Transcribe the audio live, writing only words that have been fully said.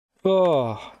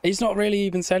Oh, he's not really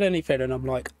even said anything, and I'm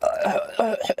like,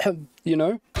 you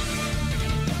know?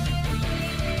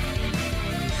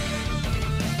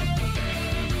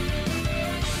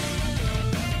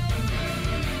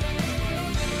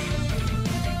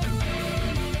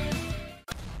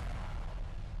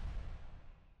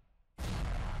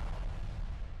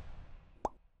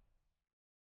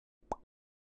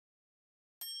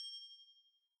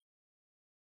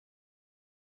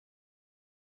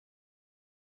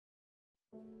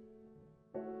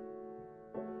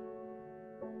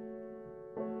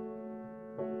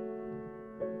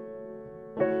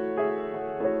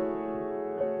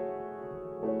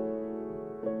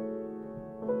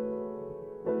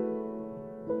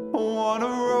 Wanna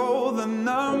roll the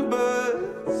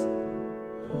numbers,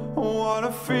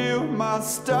 wanna feel my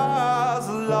stars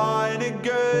align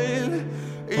again.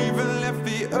 Even if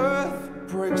the earth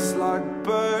breaks like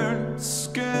burnt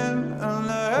skin and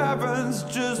the heavens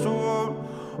just won't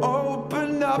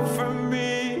open up for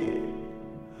me,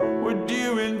 would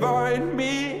you invite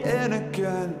me in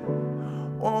again?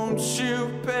 Won't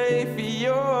you pay for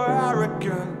your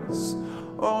arrogance?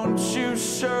 Won't you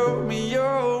show me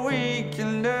your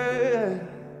weakness?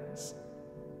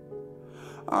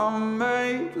 I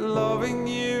made loving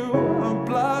you a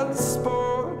blood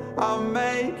sport. I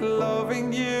made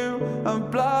loving you a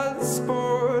blood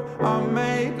sport. I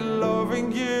made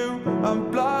loving you a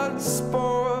blood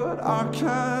sport. I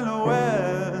can't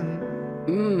win.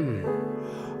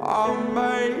 I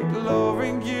made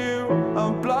loving you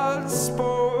a blood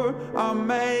sport. I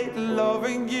made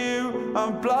loving you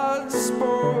a blood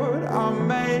sport. I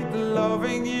made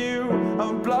loving you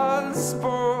a blood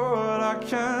sport. I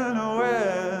can't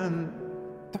win.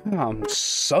 Damn,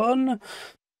 son.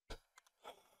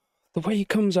 The way he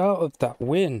comes out of that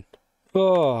win.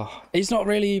 Oh, he's not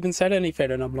really even said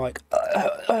anything, and I'm like,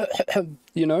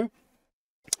 you know?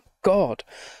 God.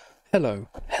 Hello,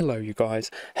 you guys.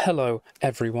 Hello,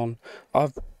 everyone.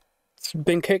 I've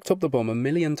been kicked up the bum a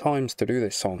million times to do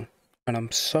this song, and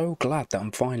I'm so glad that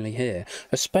I'm finally here,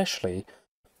 especially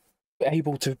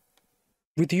able to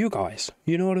with you guys.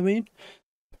 You know what I mean?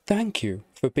 Thank you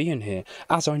for being here,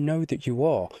 as I know that you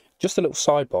are. Just a little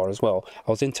sidebar as well.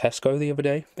 I was in Tesco the other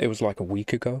day. It was like a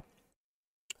week ago,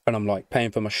 and I'm like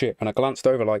paying for my shit, and I glanced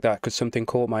over like that because something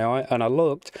caught my eye, and I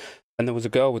looked. And there was a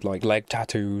girl with like leg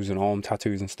tattoos and arm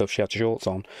tattoos and stuff. She had shorts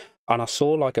on. And I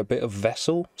saw like a bit of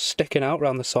vessel sticking out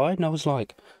around the side. And I was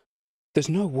like, there's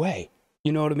no way.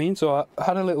 You know what I mean? So I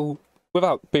had a little,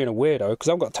 without being a weirdo, because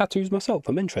I've got tattoos myself.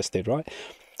 I'm interested, right?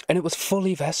 And it was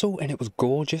fully vessel and it was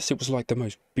gorgeous. It was like the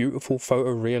most beautiful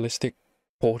photorealistic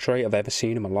portrait I've ever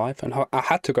seen in my life. And I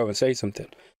had to go and say something.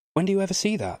 When do you ever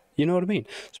see that? You know what I mean?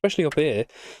 Especially up here.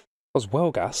 I was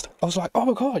well gassed. I was like, oh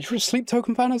my God, you're a Sleep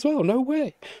Token fan as well? No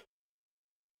way.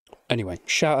 Anyway,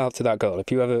 shout out to that girl.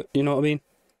 If you ever, you know what I mean?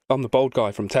 I'm the bald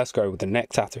guy from Tesco with the neck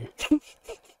tattoo.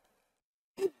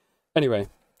 Anyway,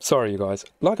 sorry you guys.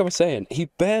 Like I was saying, he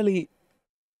barely...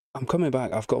 I'm coming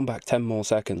back. I've gotten back 10 more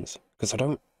seconds. Because I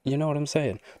don't... You know what I'm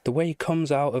saying? The way he comes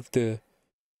out of the...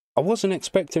 I wasn't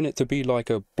expecting it to be like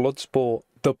a blood sport.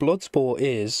 The blood sport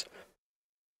is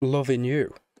loving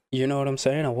you. You know what I'm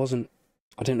saying?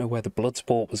 I didn't know where the blood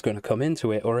sport was going to come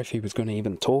into it, or if he was going to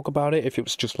even talk about it, if it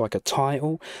was just like a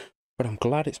title. But I'm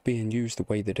glad it's being used the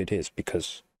way that it is,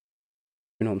 because,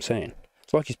 you know what I'm saying?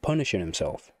 It's like he's punishing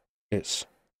himself. It's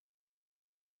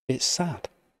sad.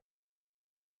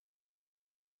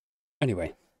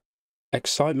 Anyway,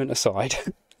 excitement aside,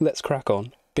 let's crack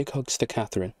on. Big hugs to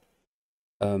Catherine.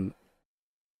 You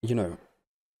know,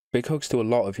 big hugs to a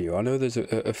lot of you. I know there's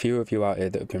a few of you out here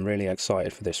that have been really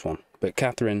excited for this one. But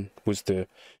Catherine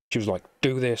she was like,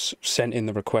 do this, sent in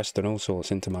the request and all sorts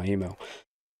into my email.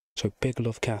 So big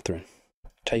love, Catherine.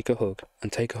 Take a hug, and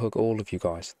take a hug all of you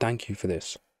guys. Thank you for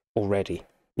this already.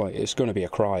 Like, it's going to be a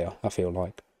crier, I feel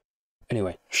like.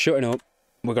 Anyway, shutting up.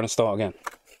 We're going to start again.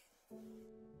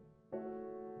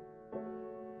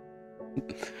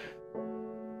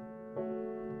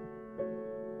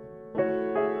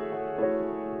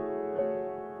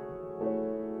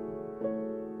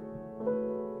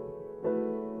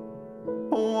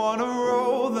 Wanna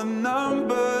roll the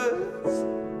numbers,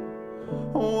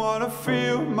 wanna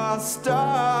feel my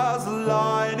stars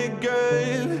align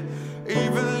again.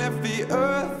 Even if the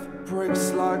earth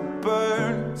breaks like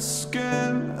burnt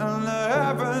skin and the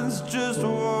heavens just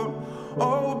won't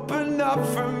open up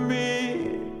for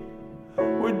me,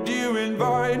 would you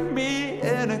invite me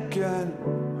in again?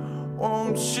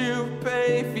 Won't you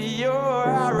pay for your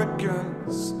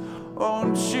arrogance?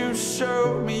 Won't you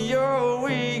show me your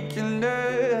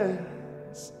weakness?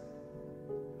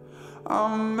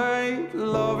 I made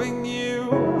loving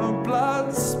you a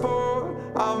blood sport.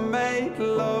 I made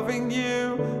loving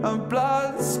you a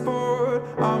blood sport.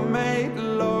 I made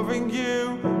loving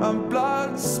you a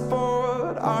blood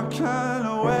sport. I can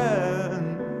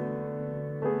win.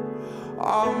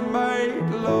 I made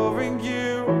loving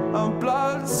you a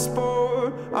blood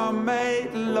sport. I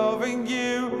made loving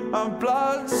you a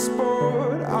blood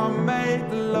sport. I made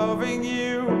loving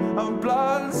you a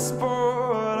blood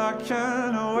sport. I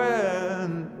can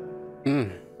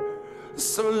win.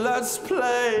 So let's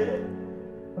play.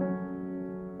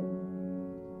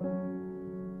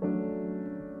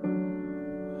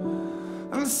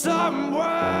 And somewhere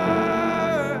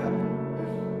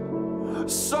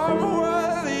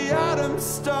the atoms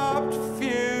stopped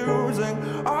fusing.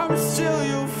 I'm still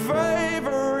your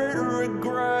favorite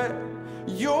regret.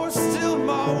 You're still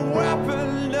my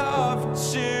weapon of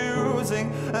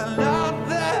choosing. And out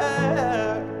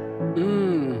there,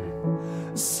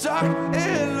 stuck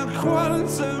in a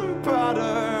quantum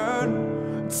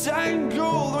pattern,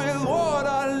 tangled with what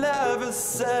I never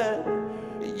said.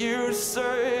 You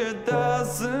say it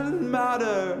doesn't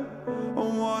matter. I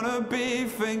wanna be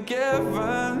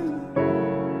forgiven.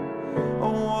 I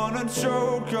wanna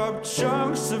choke up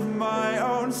chunks of my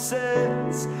own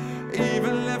sins.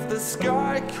 Even if the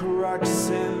sky cracks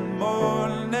in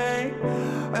morning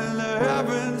and the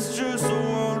heavens just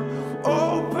won't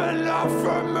open up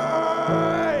for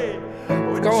me,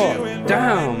 would you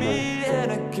invite me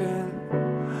in again?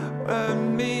 Let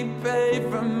me pay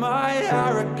for my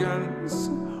arrogance.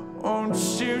 Won't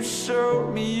you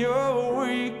show me your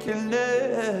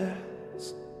weakness?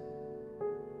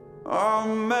 I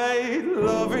made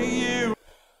loving you.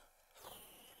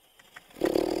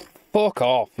 Fuck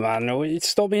off, man.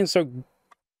 Stop being so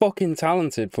fucking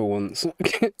talented for once.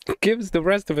 Gives the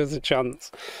rest of us a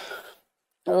chance.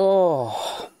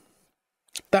 Oh,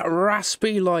 that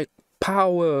raspy, like,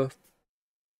 power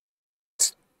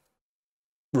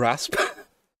rasp.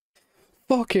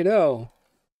 Fucking hell.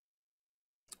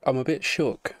 I'm a bit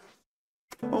shook.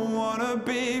 I wanna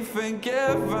be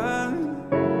forgiven.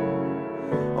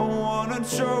 I wanna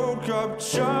choke up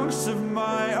chunks of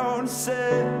my own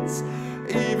sins.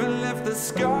 Even if the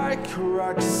sky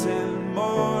cracks in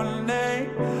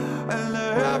morning and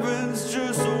the heavens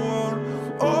just won't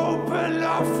open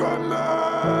up for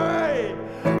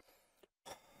me.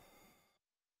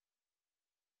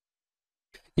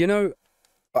 You know,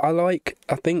 I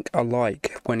think I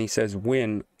like when he says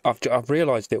win. I've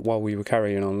realised it while we were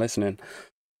carrying on listening.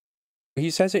 He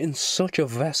says it in such a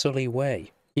vessely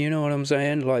way. You know what I'm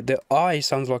saying? Like, the I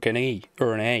sounds like an E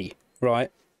or an A,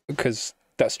 right? Because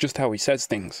that's just how he says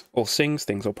things, or sings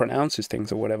things, or pronounces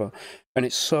things, or whatever. And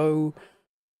it's so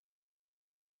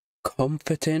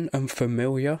comforting and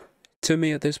familiar to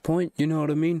me at this point. You know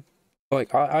what I mean?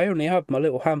 Like, I only have my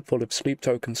little handful of Sleep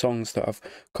Token songs that I've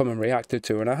come and reacted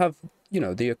to, and I have, you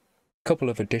know, the couple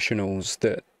of additionals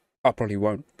that I probably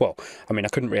won't. Well, I mean, I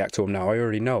couldn't react to them now. I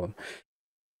already know them.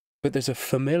 But there's a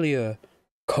familiar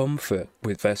comfort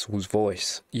with Vessel's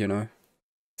voice, you know?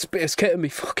 It's getting me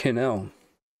fucking hell.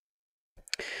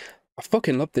 I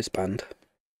fucking love this band.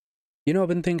 You know, I've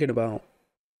been thinking about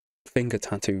finger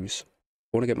tattoos.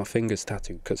 I want to get my fingers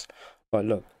tattooed because, like,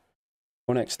 look,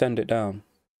 I want to extend it down.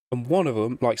 And one of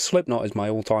them, like, Slipknot is my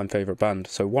all-time favourite band,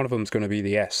 so one of them's going to be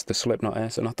the S, the Slipknot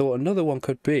S, and I thought another one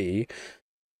could be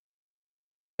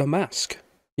a mask,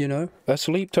 you know? A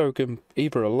Sleep Token,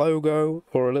 either a logo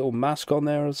or a little mask on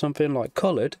there or something, like,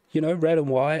 coloured, you know, red and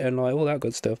white and, like, all that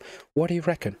good stuff. What do you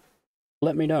reckon?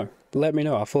 Let me know. Let me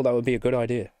know. I thought that would be a good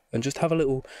idea. And just have a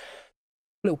little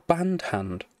band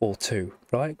hand or two,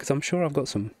 right? Because I'm sure I've got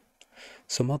some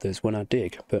others when I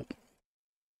dig, but...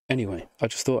 Anyway, I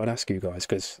just thought I'd ask you guys,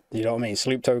 because, you know what I mean,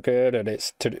 Sleep Token, and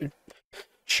it's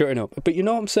shutting up. But you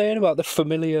know what I'm saying about the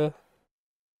familiar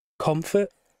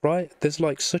comfort, right? There's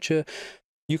like such a...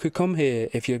 You could come here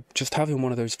if you're just having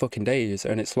one of those fucking days,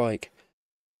 and it's like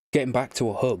getting back to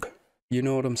a hug. You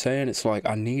know what I'm saying? It's like,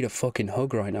 I need a fucking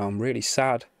hug right now. I'm really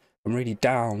sad. I'm really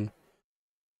down.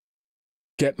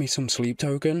 Get me some Sleep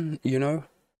Token, you know?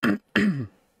 And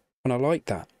I like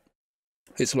that.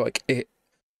 It's like, it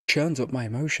churns up my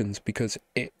emotions because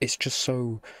it's just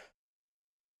so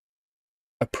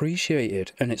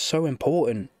appreciated, and it's so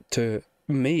important to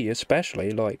me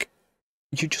especially. Like,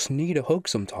 you just need a hug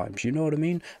sometimes, you know what I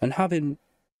mean? And having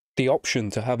the option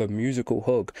to have a musical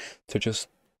hug to just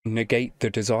negate the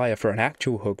desire for an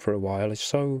actual hug for a while is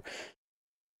so...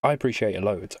 I appreciate it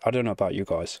loads. I don't know about you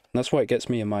guys. And that's why it gets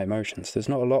me in my emotions. There's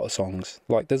not a lot of songs.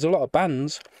 Like, there's a lot of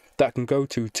bands that I can go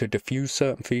to diffuse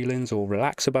certain feelings or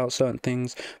relax about certain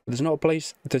things. But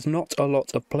there's not a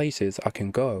lot of places I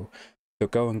can go to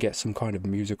go and get some kind of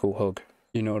musical hug.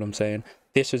 You know what I'm saying?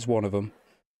 This is one of them.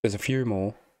 There's a few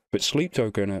more, but Sleep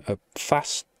Token are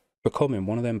fast becoming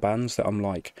one of them bands that I'm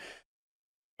like,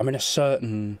 I'm in a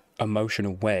certain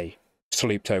emotional way.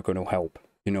 Sleep Token will help.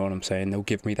 You know what I'm saying? They'll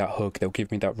give me that hug. They'll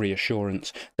give me that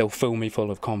reassurance. They'll fill me full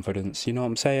of confidence. You know what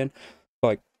I'm saying?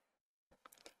 Like,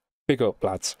 big up,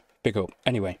 lads. Big up.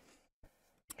 Anyway,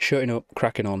 shutting up,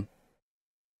 cracking on.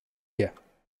 Yeah.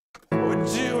 Would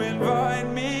you invite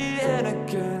me in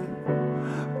again?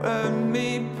 Let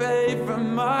me pay for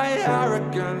my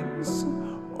arrogance.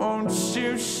 Won't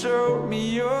you show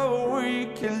me your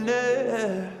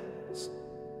weakness?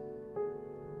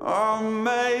 I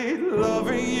made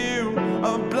loving you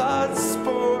a blood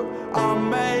sport. I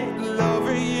made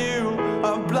loving you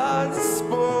a blood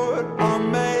sport. I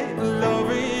made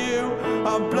loving you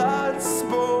a blood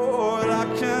sport. I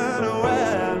can't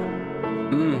win.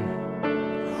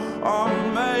 I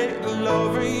made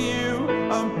loving you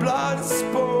a blood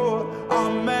sport. I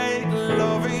made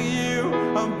loving you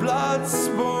a blood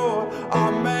sport.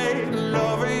 I made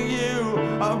loving you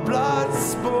a blood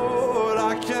sport.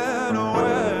 I can't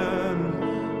win.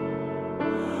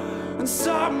 And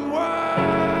somewhere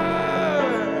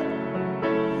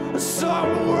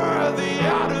the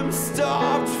atoms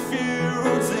stopped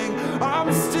fusing.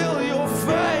 I'm still your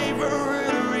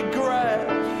favorite regret,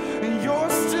 and you're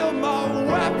still my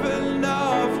weapon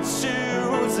of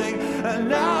choosing.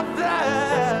 And out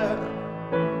there,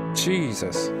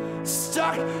 Jesus.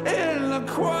 stuck in a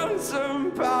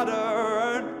quantum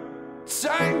pattern,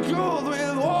 tangled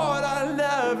with what I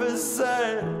never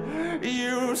said.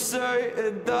 You say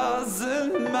it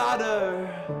doesn't matter.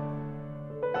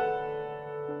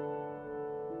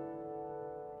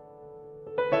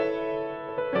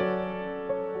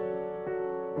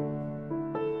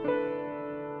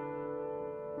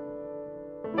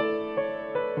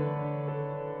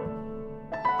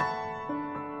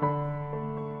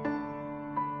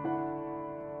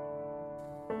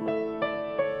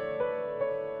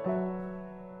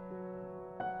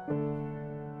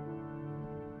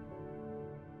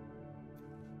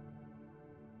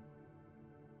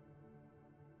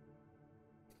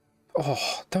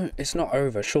 Oh, don't. It's not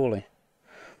over, surely.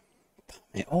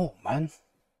 Damn it all, man.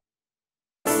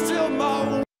 Still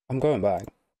my I'm going back.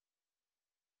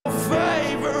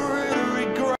 favorite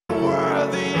regret, where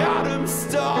the atoms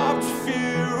stopped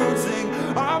fusing.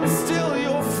 I'm still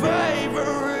your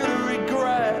favorite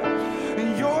regret,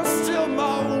 and you're still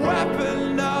my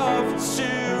weapon of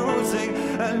choosing.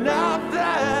 And out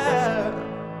there,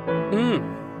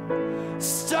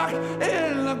 stuck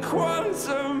in a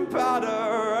quantum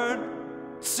pattern,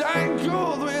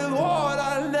 tangled with what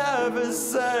I never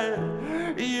said.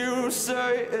 You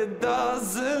say it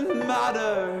doesn't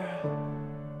matter.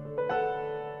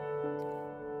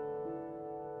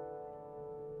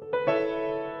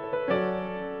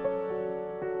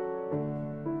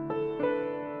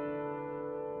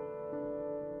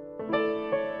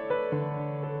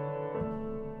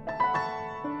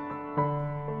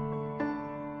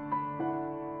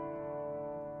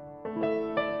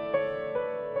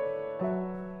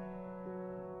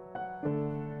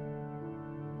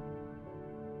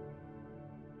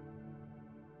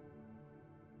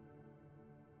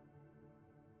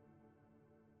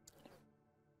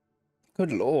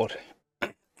 Good Lord.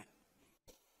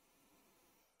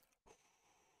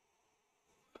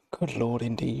 Good Lord,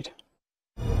 indeed.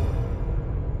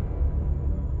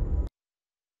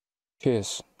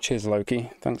 Cheers. Cheers, Loki.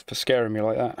 Thanks for scaring me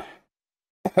like that.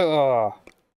 Ah.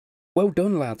 Well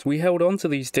done, lads. We held on to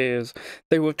these tears.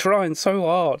 They were trying so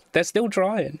hard. They're still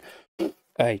trying.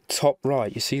 Hey, top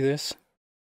right. You see this?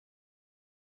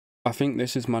 I think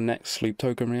this is my next Sleep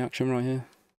Token reaction right here.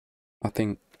 I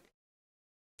think.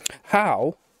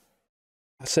 How?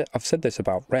 I've said this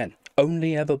about Ren.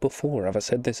 Only ever before have I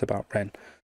said this about Ren.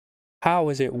 How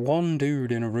is it one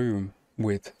dude in a room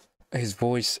with his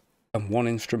voice and one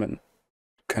instrument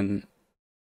can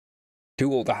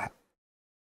do all that?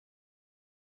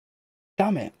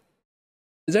 Damn it.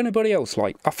 Is anybody else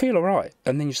like, I feel alright,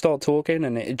 and then you start talking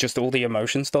and it just, all the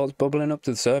emotion starts bubbling up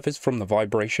to the surface from the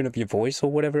vibration of your voice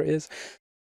or whatever it is?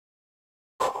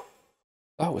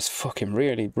 That was fucking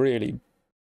really, really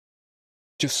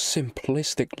just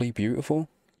simplistically beautiful.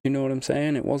 You know what I'm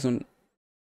saying? It wasn't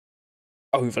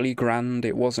overly grand.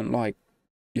 It wasn't like,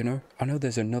 you know, I know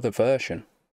there's another version.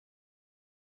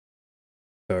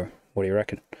 So, what do you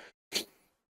reckon?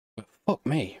 But fuck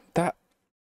me, that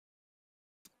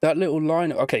little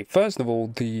line. Okay, first of all,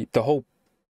 the whole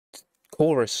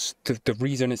chorus, the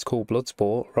reason it's called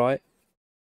Bloodsport, right?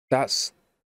 That's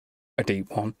a deep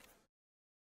one,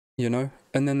 you know.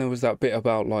 And then there was that bit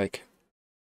about like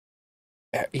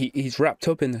he's wrapped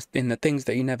up in the things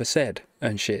that he never said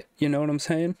and shit. You know what I'm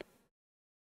saying?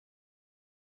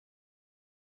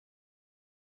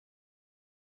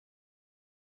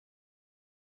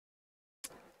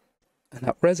 And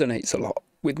that resonates a lot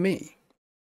with me.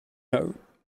 You know,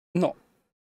 not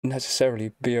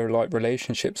necessarily via like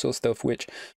relationships or stuff, which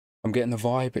I'm getting the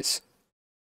vibe it's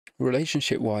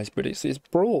relationship wise, but it's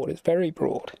broad, it's very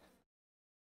broad.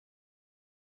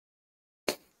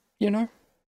 You know?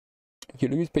 You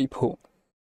lose people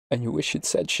and you wish you'd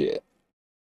said shit.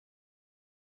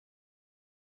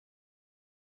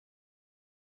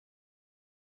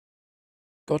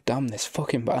 God damn this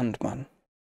fucking band, man.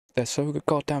 They're so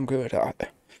goddamn good. I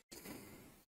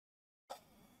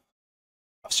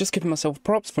was just giving myself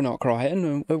props for not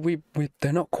crying.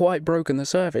 They're not quite broken the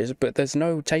surface, but there's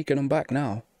no taking them back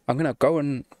now. I'm gonna go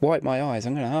and wipe my eyes.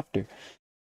 I'm gonna have to.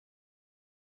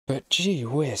 But gee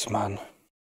whiz, man.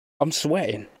 I'm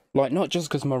sweating. Like, not just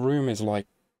because my room is like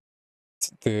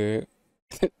that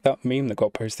meme that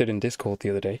got posted in Discord the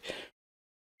other day.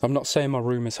 I'm not saying my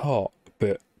room is hot,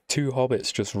 but 2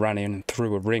 hobbits just ran in and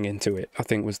threw a ring into it, I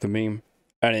think was the meme.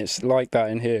 And it's like that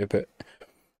in here, but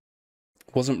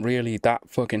wasn't really that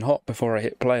fucking hot before I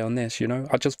hit play on this, you know?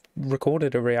 I just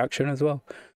recorded a reaction as well.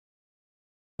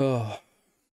 Oh.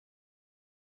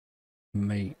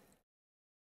 Mate.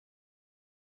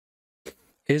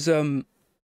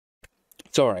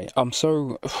 Sorry,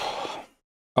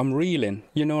 I'm reeling,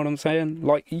 you know what I'm saying?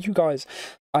 Like, you guys,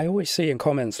 I always see in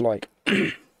comments, like,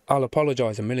 I'll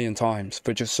apologise a million times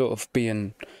for just sort of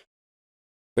being,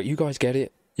 but you guys get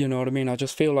it, you know what I mean? I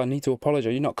just feel I need to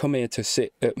apologise. You're not come here to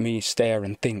sit at me, stare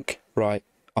and think, right?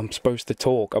 I'm supposed to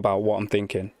talk about what I'm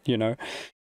thinking, you know?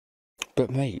 But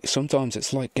mate, sometimes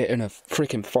it's like getting a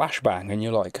freaking flashbang and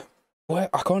you're like, well,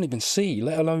 I can't even see,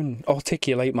 let alone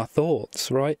articulate my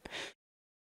thoughts, right?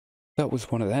 That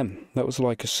was one of them. That was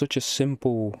like such a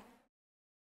simple...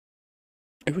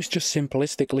 It was just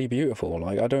simplistically beautiful.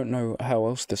 Like, I don't know how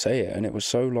else to say it. And it was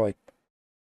so, like...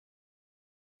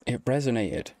 It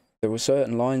resonated. There were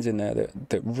certain lines in there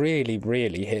that really,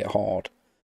 really hit hard.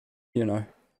 You know?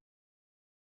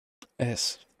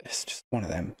 It's just one of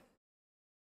them.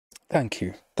 Thank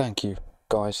you,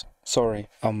 guys. Sorry,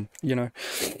 you know...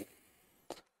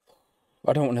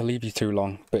 I don't want to leave you too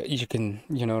long, but you can...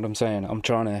 You know what I'm saying? I'm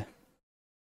trying to...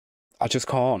 I just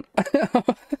can't.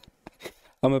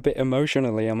 I'm a bit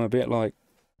emotionally, I'm a bit like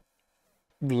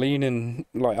leaning,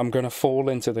 like I'm gonna fall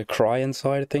into the crying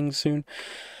side of things soon.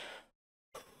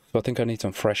 So I think I need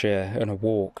some fresh air and a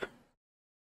walk.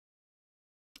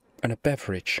 And a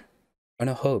beverage.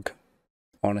 And a hug,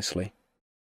 honestly.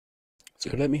 So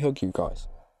let me hug you guys.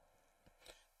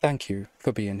 Thank you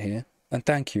for being here. And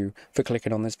thank you for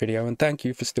clicking on this video. And thank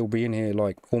you for still being here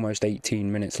like almost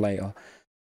 18 minutes later.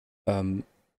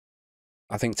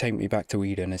 I think Take Me Back to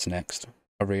Eden is next.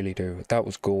 I really do. That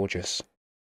was gorgeous.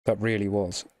 That really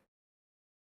was.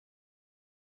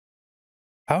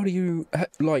 How do you,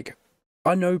 like,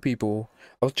 I know people,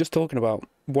 I was just talking about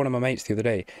one of my mates the other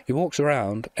day. He walks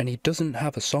around and he doesn't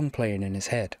have a song playing in his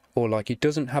head. Or like he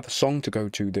doesn't have a song to go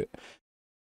to that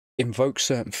invokes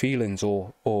certain feelings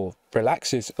or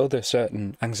relaxes other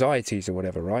certain anxieties or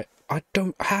whatever, right? I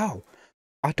don't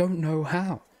know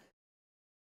how.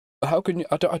 How can you...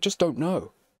 I just don't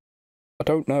know. I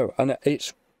don't know. And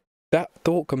it's... That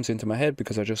thought comes into my head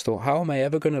because I just thought, how am I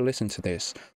ever going to listen to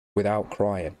this without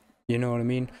crying? You know what I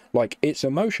mean? Like, it's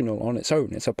emotional on its own.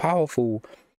 It's a powerful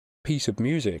piece of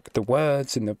music. The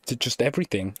words and just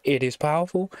everything. It is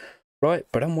powerful, right?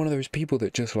 But I'm one of those people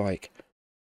that just like,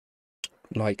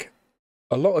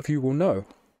 a lot of you will know.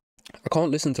 I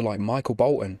can't listen to, like, Michael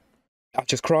Bolton. I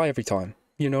just cry every time.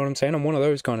 You know what I'm saying? I'm one of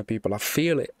those kind of people. I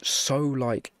feel it so,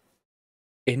 like...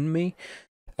 in me,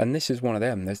 and this is one of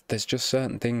them. There's just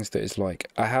certain things that is like,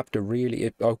 I have to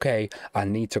really, okay, I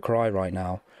need to cry right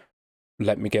now,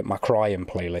 let me get my crying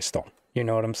playlist on, you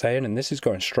know what I'm saying? And this is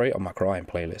going straight on my crying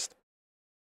playlist.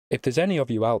 If there's any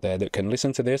of you out there that can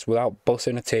listen to this without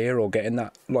busting a tear or getting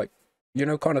that, like, you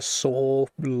know, kind of sore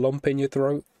lump in your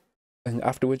throat, and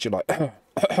afterwards you're like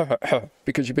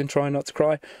because you've been trying not to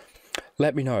cry,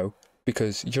 let me know.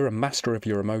 Because you're a master of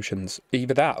your emotions.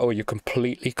 Either that or you're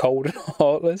completely cold and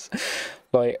heartless.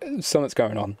 Like, something's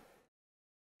going on.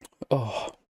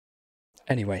 Oh.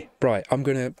 Anyway, right, I'm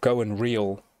going to go and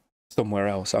reel somewhere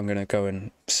else. I'm going to go and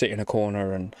sit in a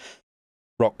corner and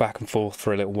rock back and forth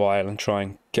for a little while and try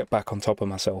and get back on top of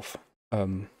myself.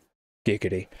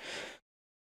 Giggity.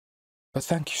 But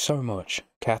thank you so much,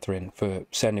 Catherine, for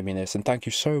sending me this. And thank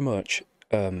you so much...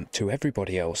 to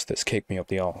everybody else that's kicked me up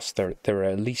the arse. There are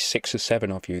at least 6 or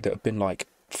 7 of you that have been like,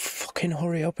 fucking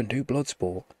hurry up and do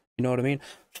Bloodsport. You know what I mean?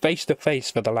 Face to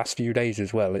face for the last few days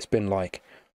as well. It's been like,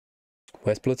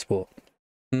 where's Bloodsport?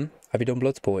 Have you done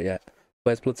Bloodsport yet?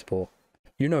 Where's Bloodsport?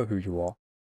 You know who you are.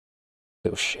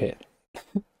 Little shit.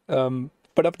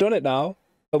 But I've done it now,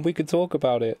 and we can talk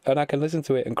about it, and I can listen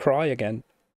to it and cry again.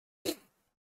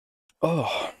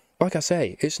 Oh, like I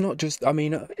say, it's not just, I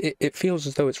mean, it feels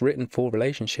as though it's written for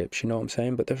relationships, you know what I'm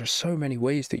saying? But there are so many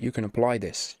ways that you can apply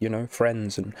this, you know,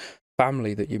 friends and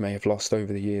family that you may have lost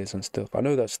over the years and stuff. I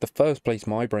know that's the first place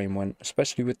my brain went,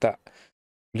 especially with that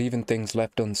leaving things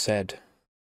left unsaid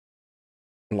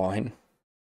line.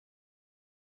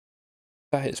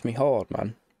 That hits me hard,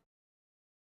 man.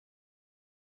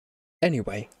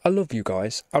 Anyway, I love you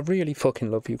guys. I really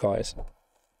fucking love you guys.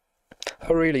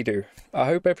 I really do. I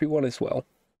hope everyone is well.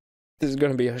 This is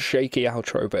going to be a shaky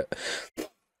outro, but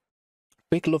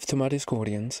big love to my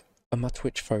Discordians and my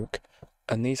Twitch folk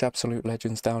and these absolute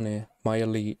legends down here, my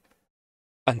elite,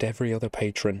 and every other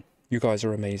patron. You guys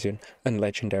are amazing and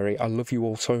legendary. I love you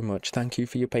all so much. Thank you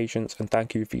for your patience and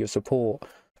thank you for your support.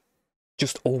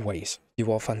 Just always.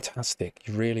 You are fantastic.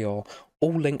 You really are.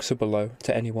 All links are below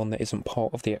to anyone that isn't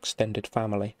part of the extended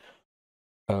family.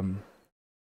 And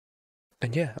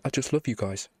yeah, I just love you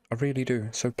guys. I really do.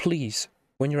 So please,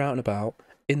 when you're out and about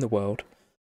in the world,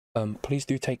 please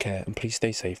do take care and please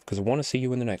stay safe because I want to see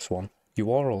you in the next one.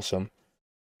 You are awesome.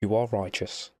 You are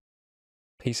righteous.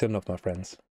 Peace and love, my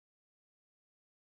friends.